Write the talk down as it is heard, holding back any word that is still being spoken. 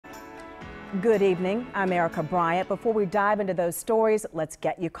Good evening. I'm Erica Bryant. Before we dive into those stories, let's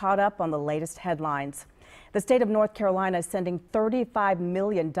get you caught up on the latest headlines. The state of North Carolina is sending $35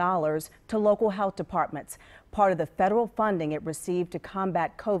 million to local health departments, part of the federal funding it received to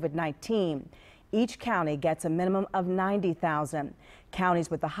combat COVID-19. Each county gets a minimum of $90,000.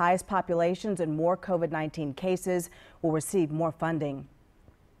 Counties with the highest populations and more COVID-19 cases will receive more funding.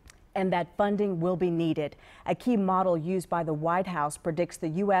 And that funding will be needed. A key model used by the White House predicts the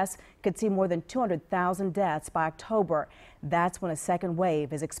U.S. could see more than 200,000 deaths by October. That's when a second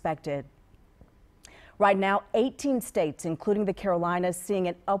wave is expected. Right now, 18 states, including the Carolinas, seeing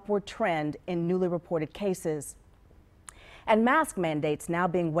an upward trend in newly reported cases. And mask mandates now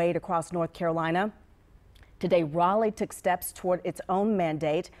being weighed across North Carolina. Today, Raleigh took steps toward its own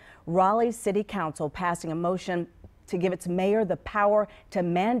mandate. Raleigh City Council passing a motion to give its mayor the power to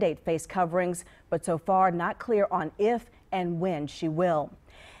mandate face coverings, but so far not clear on if and when she will.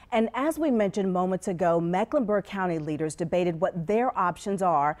 And as we mentioned moments ago, Mecklenburg County leaders debated what their options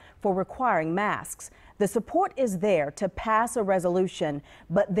are for requiring masks. The support is there to pass a resolution,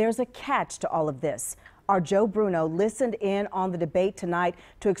 but there's a catch to all of this. Our Joe Bruno listened in on the debate tonight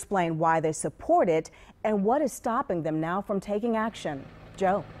to explain why they support it and what is stopping them now from taking action.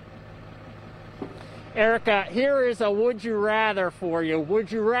 Joe. Erica, here is a would you rather for you.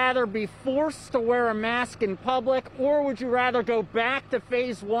 Would you rather be forced to wear a mask in public, or would you rather go back to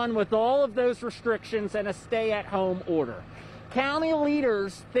phase one with all of those restrictions and a stay-at-home order? County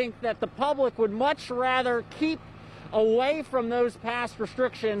leaders think that the public would much rather keep away from those past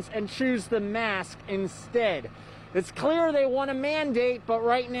restrictions and choose the mask instead. It's clear they want a mandate, but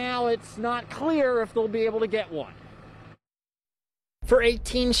right now it's not clear if they'll be able to get one. For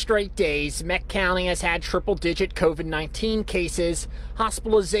 18 straight days, Meck County has had triple-digit COVID-19 cases.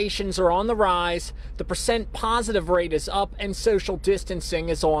 Hospitalizations are on the rise, the percent positive rate is up, and social distancing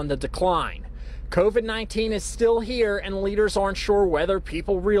is on the decline. COVID-19 is still here, and leaders aren't sure whether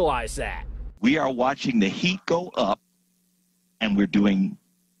people realize that. We are watching the heat go up, and we're doing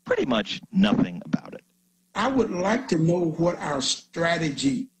pretty much nothing about it. I would like to know what our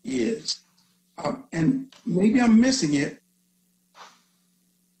strategy is, and maybe I'm missing it,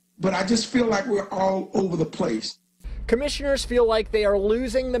 but I just feel like we're all over the place. Commissioners feel like they are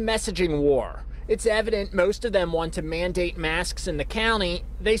losing the messaging war. It's evident most of them want to mandate masks in the county.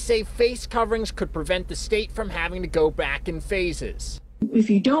 They say face coverings could prevent the state from having to go back in phases. If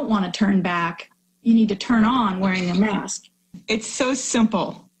you don't want to turn back, you need to turn on wearing a mask. It's so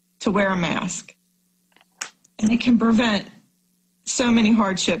simple to wear a mask, and it can prevent so many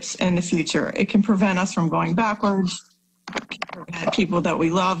hardships in the future. It can prevent us from going backwards, prevent people that we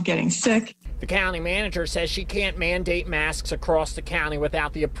love getting sick. The county manager says she can't mandate masks across the county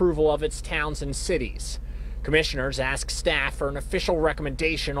without the approval of its towns and cities. Commissioners ask staff for an official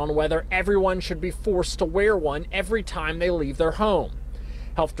recommendation on whether everyone should be forced to wear one every time they leave their home.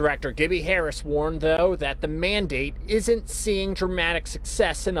 Health Director Gibby Harris warned, though, that the mandate isn't seeing dramatic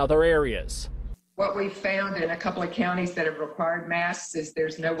success in other areas. What we've found in a couple of counties that have required masks is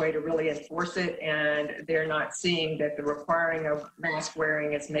there's no way to really enforce it, and they're not seeing that the requiring of mask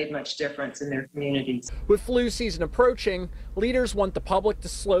wearing has made much difference in their communities. With flu season approaching, leaders want the public to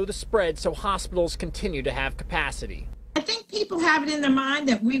slow the spread so hospitals continue to have capacity. I think people have it in their mind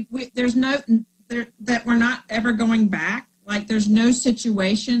that that we're not ever going back. Like there's no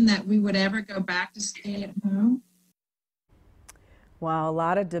situation that we would ever go back to stay at home. Well, a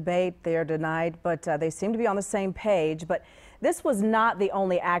lot of debate there tonight, but they seem to be on the same page. But this was not the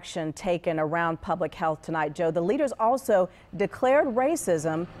only action taken around public health tonight, Joe. The leaders also declared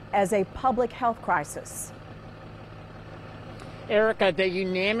racism as a public health crisis. Erica, they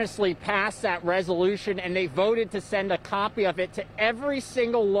unanimously passed that resolution, and they voted to send a copy of it to every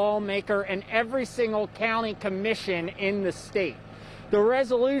single lawmaker and every single county commission in the state. The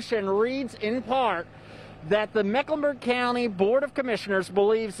resolution reads in part that the Mecklenburg County Board of Commissioners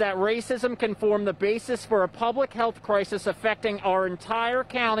believes that racism can form the basis for a public health crisis affecting our entire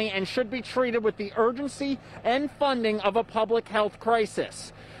county and should be treated with the urgency and funding of a public health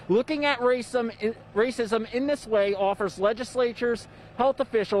crisis. Looking at racism in this way offers legislatures, health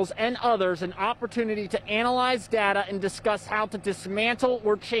officials, and others an opportunity to analyze data and discuss how to dismantle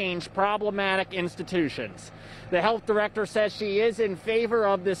or change problematic institutions. The health director says she is in favor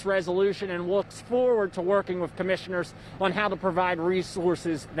of this resolution and looks forward to working with commissioners on how to provide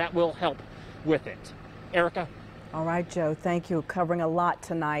resources that will help with it. Erica? All right, Joe, thank you. Covering a lot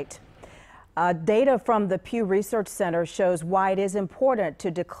tonight. Data from the Pew Research Center shows why it is important to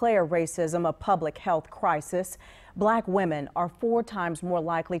declare racism a public health crisis. Black women are 4 times more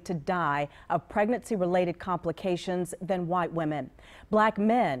likely to die of pregnancy-related complications than white women. Black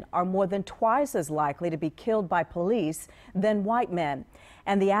men are more than twice as likely to be killed by police than white men.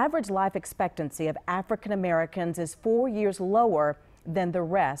 And the average life expectancy of African Americans is 4 years lower than the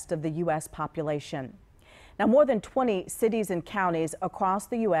rest of the U.S. population. Now, more than 20 cities and counties across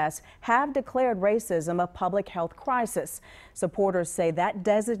the U.S. have declared racism a public health crisis. Supporters say that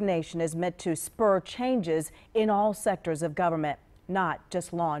designation is meant to spur changes in all sectors of government, not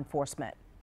just law enforcement.